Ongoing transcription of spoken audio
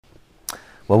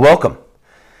Well, welcome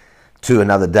to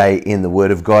another day in the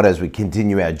Word of God as we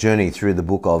continue our journey through the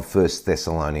book of 1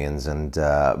 Thessalonians, and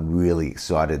really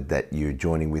excited that you're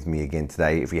joining with me again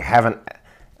today. If you haven't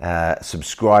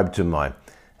subscribed to my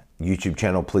YouTube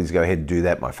channel, please go ahead and do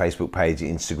that. My Facebook page,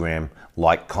 Instagram,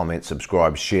 like, comment,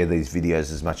 subscribe, share these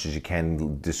videos as much as you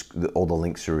can. All the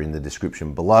links are in the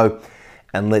description below.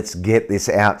 And let's get this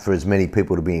out for as many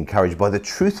people to be encouraged by the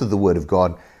truth of the Word of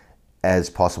God as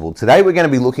possible. Today we're going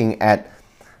to be looking at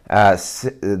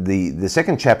the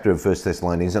second chapter of 1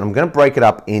 Thessalonians, and I'm going to break it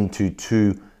up into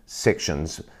two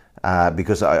sections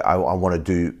because I want to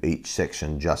do each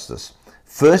section justice.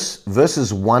 First,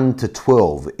 verses 1 to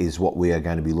 12 is what we are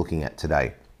going to be looking at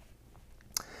today.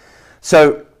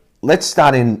 So let's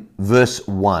start in verse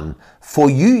 1. For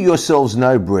you yourselves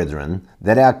know, brethren,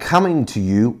 that our coming to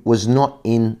you was not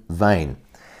in vain.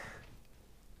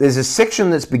 There's a section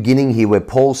that's beginning here where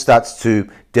Paul starts to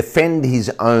defend his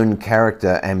own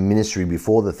character and ministry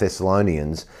before the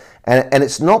Thessalonians. And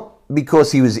it's not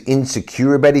because he was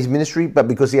insecure about his ministry, but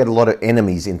because he had a lot of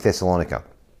enemies in Thessalonica.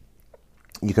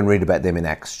 You can read about them in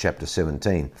Acts chapter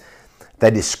 17.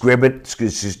 They discredited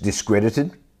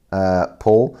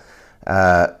Paul,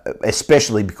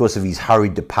 especially because of his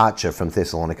hurried departure from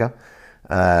Thessalonica.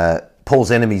 Paul's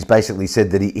enemies basically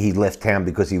said that he left town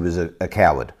because he was a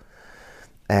coward.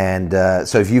 And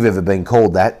so if you've ever been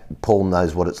called that, Paul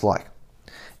knows what it's like.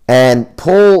 And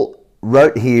Paul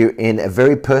wrote here in a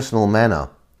very personal manner,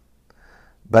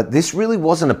 but this really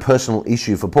wasn't a personal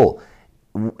issue for Paul.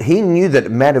 He knew that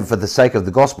it mattered for the sake of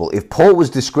the gospel. If Paul was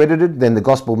discredited, then the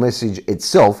gospel message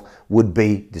itself would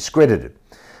be discredited.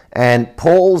 And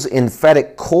Paul's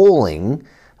emphatic calling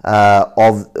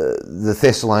of the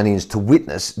Thessalonians to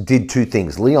witness did two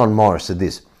things. Leon Morris said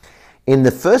this: in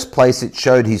the first place, it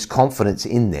showed his confidence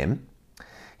in them.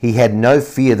 He had no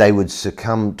fear they would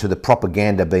succumb to the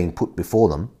propaganda being put before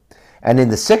them. And in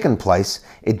the second place,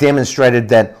 it demonstrated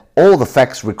that all the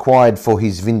facts required for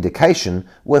his vindication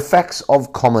were facts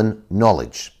of common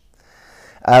knowledge.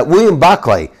 William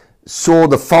Barclay saw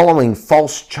the following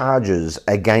false charges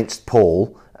against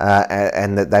Paul,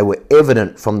 and that they were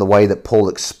evident from the way that Paul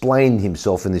explained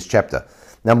himself in this chapter.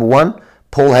 Number one,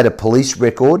 Paul had a police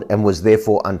record and was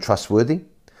therefore untrustworthy.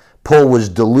 Paul was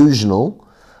delusional.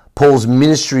 Paul's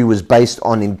ministry was based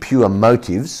on impure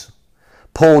motives.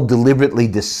 Paul deliberately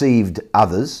deceived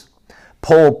others.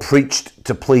 Paul preached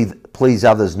to please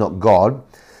others, not God.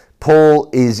 Paul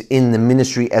is in the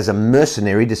ministry as a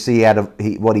mercenary to see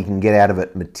what he can get out of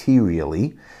it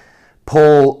materially.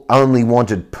 Paul only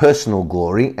wanted personal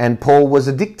glory, and Paul was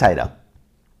a dictator.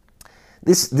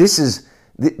 This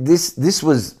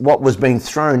was what was being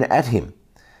thrown at him,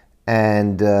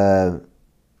 and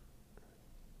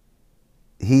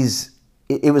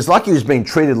it was like he was being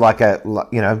treated like a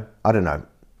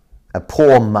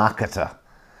poor marketer,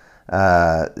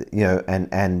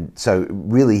 and so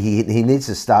really he needs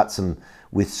to start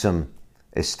with some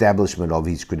establishment of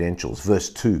his credentials. Verse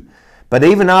 2, but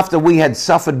even after we had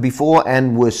suffered before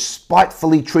and were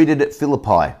spitefully treated at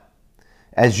Philippi,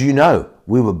 as you know,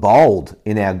 we were bold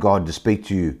in our God to speak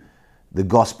to you the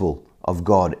gospel of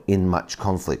God in much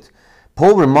conflict.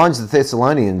 Paul reminds the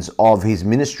Thessalonians of his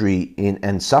ministry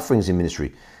and sufferings in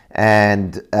ministry.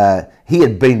 And he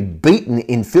had been beaten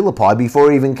in Philippi before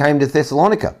he even came to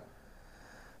Thessalonica.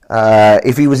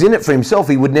 If he was in it for himself,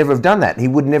 he would never have done that. He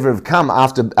would never have come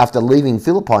after leaving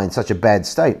Philippi in such a bad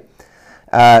state.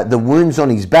 The wounds on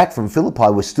his back from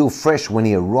Philippi were still fresh when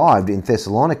he arrived in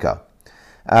Thessalonica.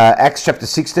 Acts chapter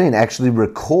 16 actually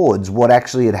records what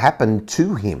actually had happened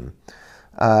to him.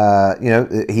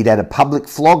 He'd had a public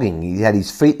flogging. He had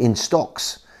his feet in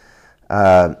stocks.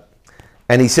 And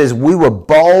he says, we were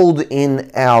bold in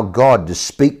our God to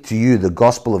speak to you the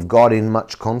gospel of God in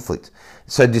much conflict.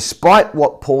 So despite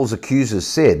what Paul's accusers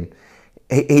said,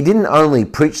 he didn't only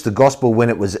preach the gospel when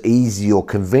it was easy or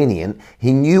convenient.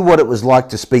 He knew what it was like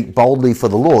to speak boldly for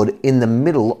the Lord in the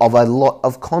middle of a lot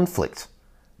of conflict.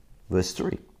 Verse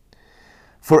 3,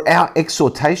 for our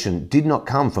exhortation did not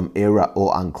come from error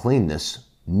or uncleanness,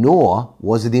 nor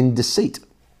was it in deceit.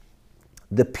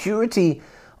 The purity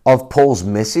of Paul's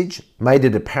message made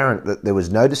it apparent that there was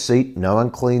no deceit, no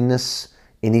uncleanness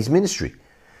in his ministry.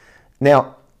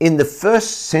 Now, in the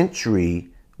first century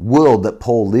world that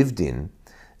Paul lived in,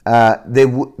 there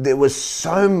was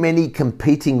so many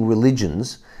competing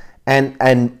religions,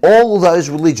 and all those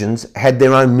religions had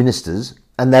their own ministers,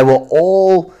 and they were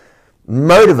all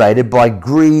motivated by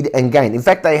greed and gain. In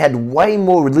fact, they had way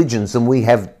more religions than we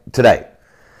have today.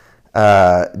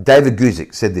 David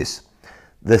Guzik said this: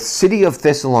 the city of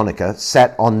Thessalonica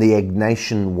sat on the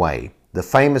Egnatian Way, the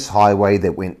famous highway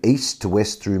that went east to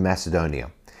west through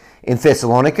Macedonia. In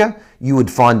Thessalonica, you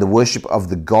would find the worship of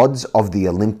the gods of the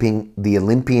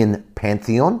Olympian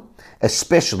pantheon,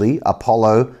 especially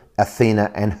Apollo,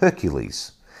 Athena, and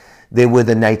Hercules. There were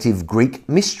the native Greek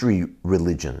mystery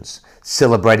religions,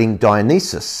 celebrating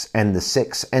Dionysus and the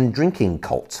sex and drinking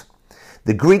cult.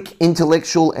 The Greek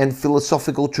intellectual and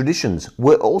philosophical traditions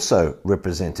were also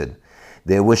represented.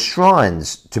 There were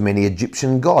shrines to many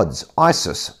Egyptian gods,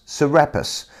 Isis,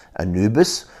 Serapis,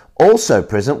 Anubis. Also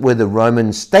present were the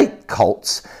Roman state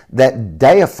cults that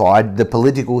deified the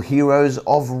political heroes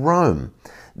of Rome.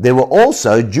 There were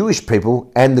also Jewish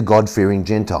people and the God-fearing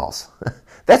Gentiles.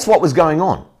 That's what was going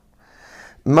on.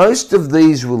 Most of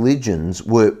these religions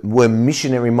were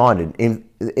missionary-minded.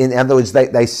 In other words,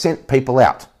 they sent people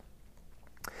out.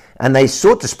 And they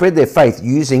sought to spread their faith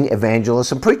using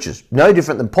evangelists and preachers. No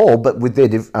different than Paul, but with their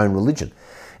own religion.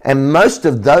 And most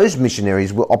of those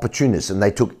missionaries were opportunists, and they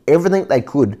took everything they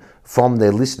could from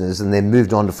their listeners and then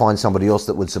moved on to find somebody else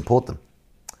that would support them.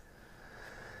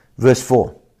 Verse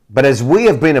 4, but as we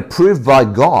have been approved by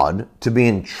God to be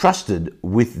entrusted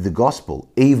with the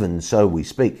gospel, even so we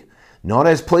speak, not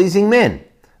as pleasing men,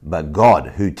 but God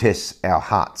who tests our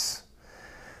hearts.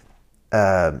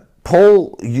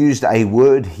 Paul used a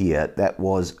word here that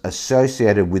was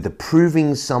associated with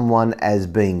approving someone as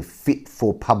being fit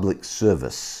for public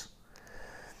service.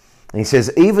 And he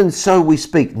says, even so we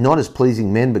speak, not as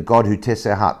pleasing men, but God who tests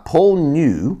our heart. Paul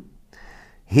knew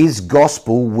his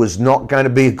gospel was not going to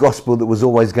be a gospel that was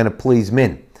always going to please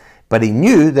men, but he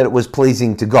knew that it was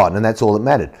pleasing to God, and that's all that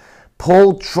mattered.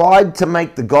 Paul tried to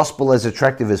make the gospel as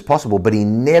attractive as possible, but he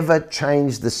never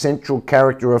changed the central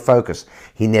character or focus.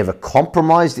 He never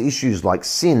compromised issues like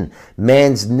sin,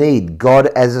 man's need, God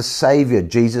as a savior,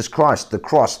 Jesus Christ, the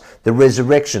cross, the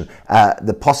resurrection,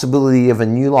 the possibility of a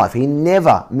new life. He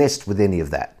never messed with any of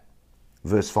that.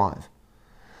 Verse 5.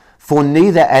 For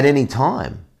neither at any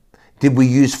time did we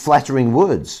use flattering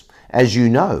words, as you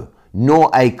know, nor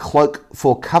a cloak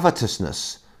for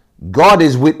covetousness. God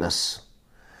is witness.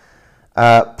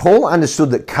 Paul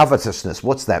understood that covetousness,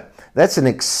 what's that? That's an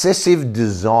excessive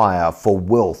desire for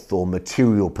wealth or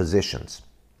material possessions.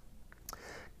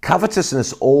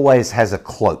 Covetousness always has a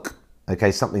cloak,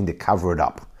 okay, something to cover it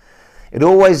up. It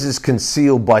always is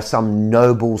concealed by some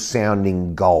noble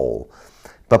sounding goal.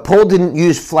 But Paul didn't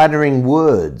use flattering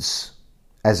words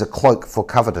as a cloak for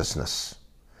covetousness.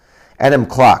 Adam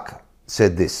Clarke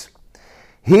said this,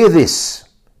 hear this,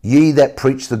 ye that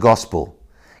preach the gospel.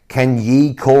 Can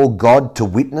ye call God to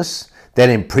witness that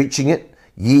in preaching it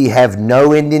ye have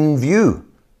no end in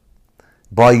view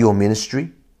by your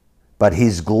ministry, but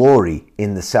his glory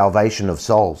in the salvation of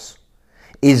souls?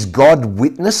 Is God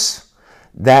witness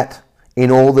that in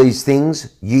all these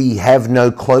things ye have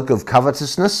no cloak of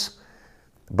covetousness?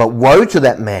 But woe to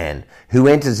that man who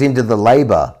enters into the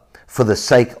labor for the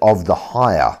sake of the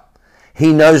hire.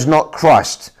 He knows not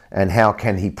Christ, and how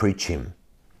can he preach him?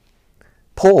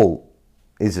 Paul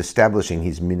is establishing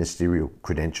his ministerial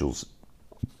credentials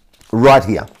right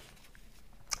here.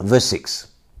 Verse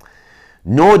 6.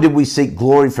 Nor did we seek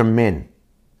glory from men,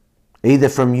 either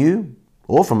from you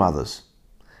or from others,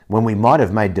 when we might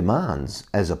have made demands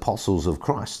as apostles of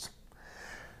Christ.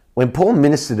 When Paul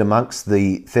ministered amongst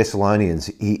the Thessalonians,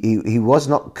 he was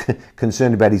not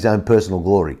concerned about his own personal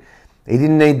glory. He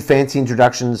didn't need fancy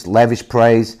introductions, lavish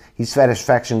praise. His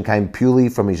satisfaction came purely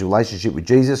from his relationship with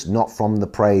Jesus, not from the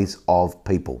praise of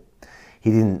people.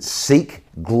 He didn't seek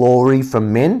glory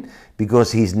from men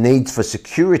because his needs for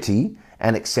security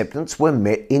and acceptance were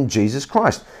met in Jesus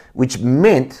Christ, which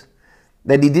meant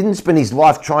that he didn't spend his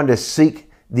life trying to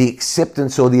seek the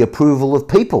acceptance or the approval of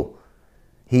people.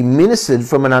 He ministered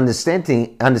from an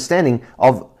understanding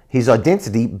of his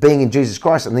identity being in Jesus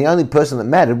Christ, and the only person that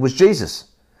mattered was Jesus.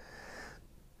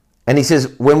 And he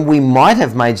says, when we might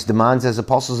have made demands as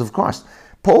apostles of Christ.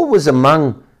 Paul was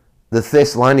among the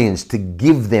Thessalonians to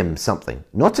give them something,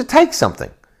 not to take something.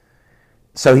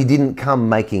 So he didn't come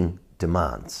making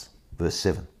demands. Verse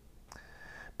 7.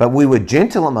 But we were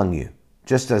gentle among you,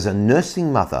 just as a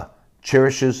nursing mother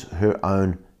cherishes her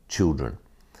own children.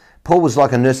 Paul was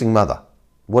like a nursing mother.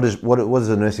 What does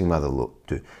a nursing mother look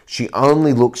to? She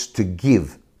only looks to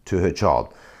give to her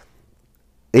child.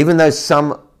 Even though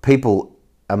some people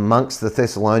amongst the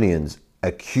Thessalonians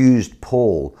accused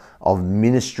Paul of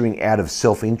ministering out of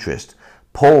self-interest,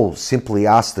 Paul simply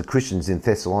asked the Christians in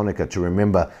Thessalonica to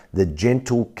remember the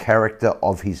gentle character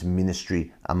of his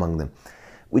ministry among them,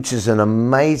 which is an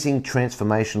amazing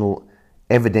transformational,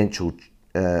 evidential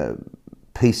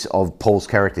piece of Paul's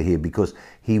character here, because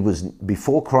he was,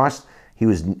 before Christ,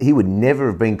 he would never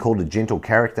have been called a gentle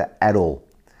character at all.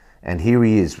 And here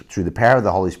he is, through the power of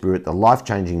the Holy Spirit, the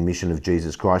life-changing mission of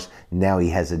Jesus Christ. Now he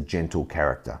has a gentle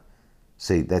character.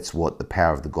 See, that's what the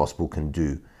power of the gospel can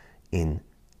do in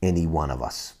any one of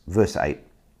us. Verse 8.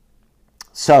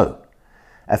 So,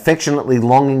 affectionately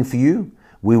longing for you,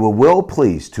 we were well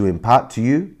pleased to impart to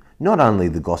you not only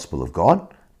the gospel of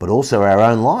God, but also our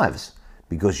own lives,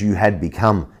 because you had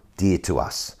become dear to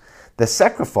us. The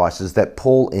sacrifices that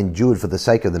Paul endured for the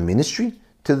sake of the ministry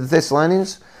to the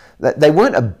Thessalonians, they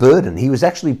weren't a burden. He was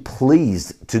actually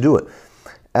pleased to do it.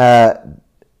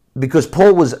 Because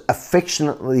Paul was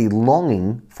affectionately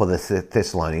longing for the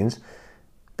Thessalonians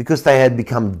because they had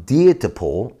become dear to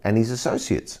Paul and his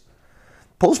associates.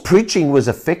 Paul's preaching was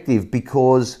effective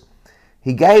because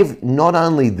he gave not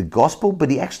only the gospel, but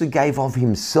he actually gave of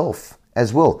himself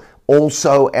as well.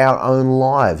 Also our own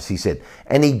lives, he said.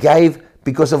 And he gave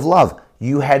because of love.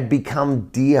 You had become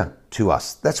dear to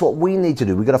us. That's what we need to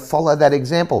do. We've got to follow that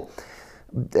example.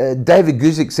 David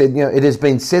Guzik said, it has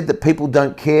been said that people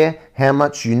don't care how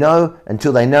much you know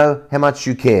until they know how much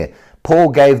you care. Paul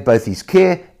gave both his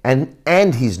care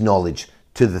and his knowledge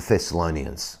to the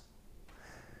Thessalonians.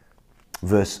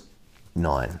 Verse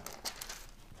 9.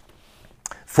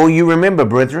 For you remember,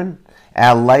 brethren,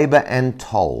 our labour and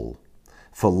toil,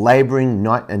 for labouring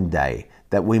night and day,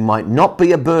 that we might not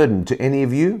be a burden to any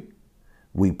of you.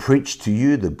 We preach to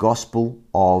you the gospel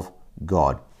of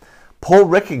God. Paul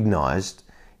recognized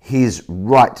his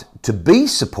right to be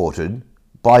supported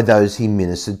by those he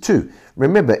ministered to.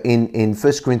 Remember, in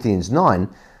 1 Corinthians 9,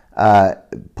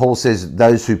 Paul says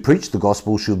those who preach the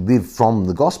gospel should live from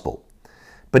the gospel.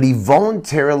 But he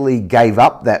voluntarily gave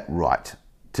up that right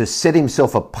to set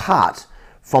himself apart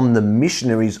from the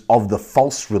missionaries of the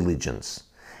false religions.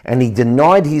 And he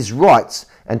denied his rights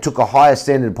and took a higher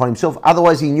standard upon himself.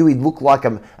 Otherwise, he knew he'd look like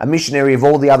a missionary of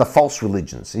all the other false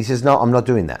religions. He says, no, I'm not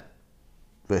doing that.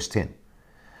 Verse 10.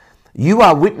 You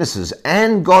are witnesses,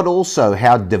 and God also,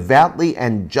 how devoutly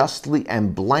and justly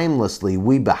and blamelessly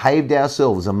we behaved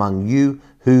ourselves among you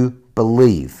who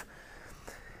believe.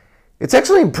 It's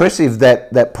actually impressive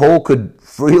that Paul could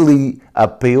freely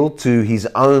appeal to his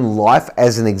own life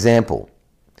as an example.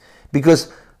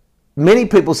 Because many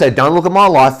people say, don't look at my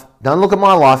life, don't look at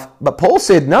my life. But Paul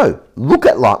said, no, look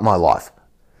at my life.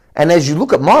 And as you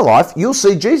look at my life, you'll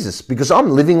see Jesus, because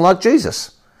I'm living like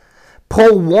Jesus.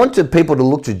 Paul wanted people to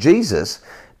look to Jesus,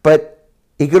 but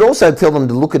he could also tell them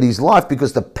to look at his life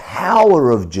because the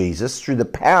power of Jesus, through the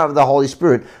power of the Holy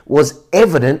Spirit, was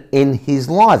evident in his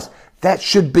lives. That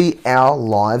should be our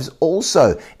lives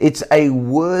also. It's a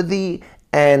worthy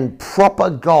and proper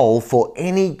goal for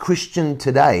any Christian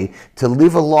today to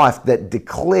live a life that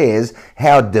declares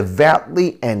how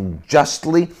devoutly and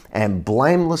justly and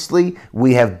blamelessly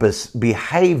we have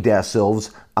behaved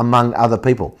ourselves among other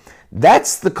people.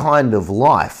 That's the kind of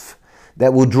life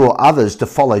that will draw others to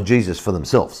follow Jesus for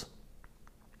themselves.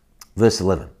 Verse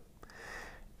 11.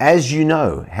 As you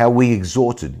know how we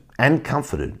exhorted and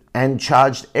comforted and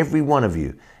charged every one of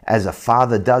you as a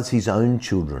father does his own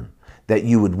children, that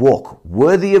you would walk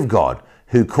worthy of God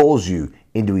who calls you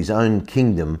into his own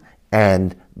kingdom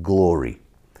and glory.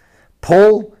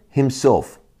 Paul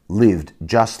himself lived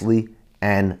justly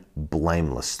and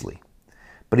blamelessly.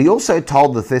 But he also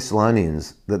told the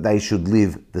Thessalonians that they should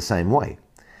live the same way.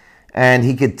 And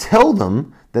he could tell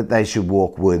them that they should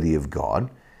walk worthy of God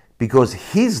because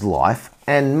his life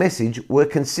and message were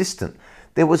consistent.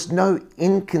 There was no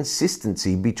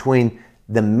inconsistency between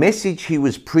the message he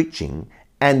was preaching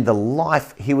and the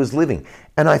life he was living.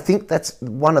 And I think that's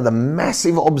one of the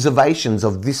massive observations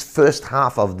of this first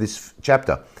half of this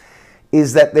chapter,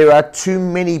 is that there are too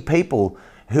many people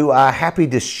who are happy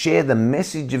to share the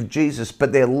message of Jesus,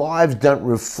 but their lives don't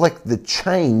reflect the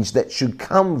change that should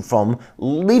come from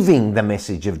living the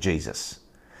message of Jesus.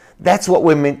 That's what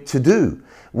we're meant to do.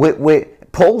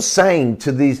 Paul's saying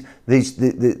to these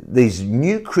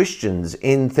new Christians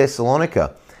in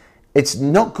Thessalonica, it's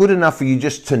not good enough for you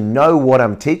just to know what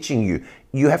I'm teaching you.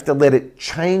 You have to let it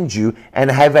change you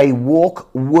and have a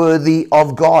walk worthy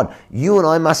of God. You and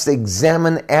I must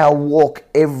examine our walk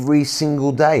every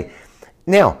single day.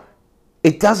 Now,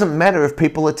 it doesn't matter if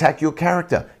people attack your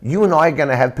character. You and I are going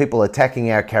to have people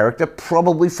attacking our character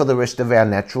probably for the rest of our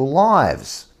natural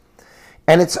lives.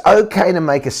 And it's okay to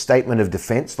make a statement of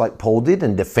defense like Paul did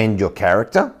and defend your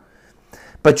character.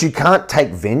 But you can't take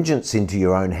vengeance into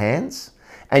your own hands.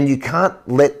 And you can't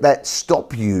let that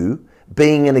stop you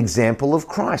being an example of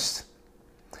Christ.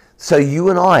 So you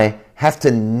and I have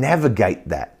to navigate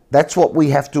that. That's what we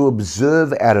have to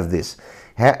observe out of this.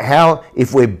 How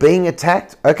if we're being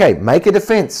attacked, okay, make a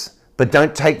defense, but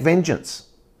don't take vengeance.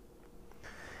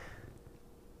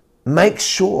 Make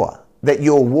sure that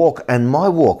your walk and my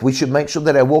walk, we should make sure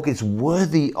that our walk is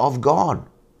worthy of God.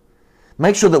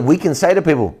 Make sure that we can say to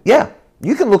people, yeah,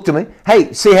 you can look to me.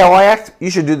 Hey, see how I act? You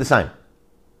should do the same.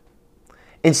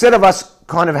 Instead of us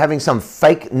kind of having some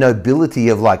fake nobility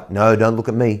of like, no, don't look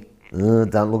at me.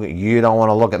 Don't look at you. Don't want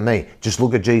to look at me. Just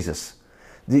look at Jesus.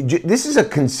 This is a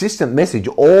consistent message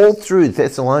all through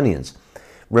Thessalonians.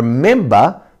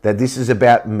 Remember that this is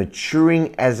about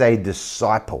maturing as a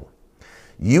disciple.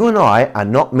 You and I are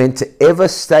not meant to ever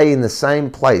stay in the same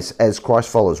place as Christ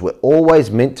followers. We're always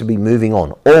meant to be moving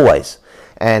on, always.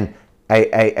 And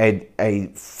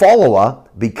a follower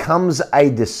becomes a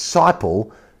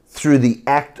disciple through the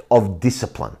act of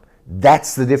discipline.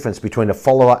 That's the difference between a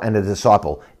follower and a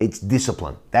disciple. It's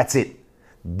discipline. That's it.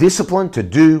 Discipline to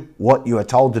do what you are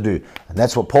told to do. And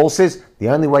that's what Paul says. The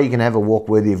only way you can have a walk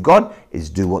worthy of God is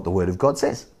do what the Word of God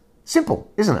says.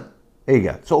 Simple, isn't it? There you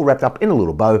go. It's all wrapped up in a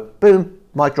little bow. Boom,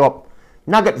 mic drop.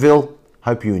 Nuggetville.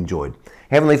 Hope you enjoyed.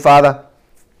 Heavenly Father,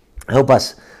 help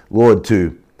us, Lord,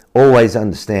 to always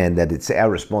understand that it's our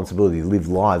responsibility to live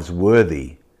lives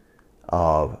worthy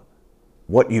of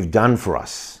what you've done for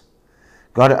us.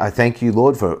 God, I thank you,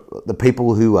 Lord, for the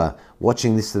people who are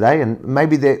watching this today, and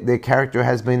maybe their character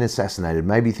has been assassinated.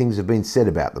 Maybe things have been said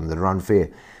about them that are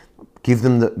unfair. Give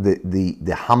them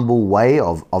the humble way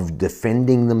of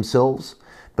defending themselves.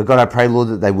 But God, I pray, Lord,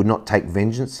 that they would not take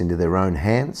vengeance into their own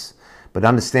hands, but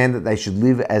understand that they should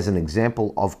live as an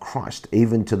example of Christ,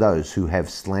 even to those who have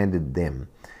slandered them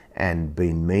and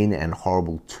been mean and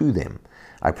horrible to them.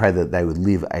 I pray that they would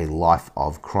live a life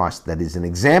of Christ that is an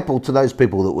example to those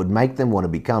people that would make them want to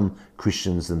become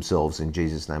Christians themselves. In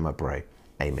Jesus' name I pray.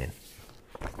 Amen.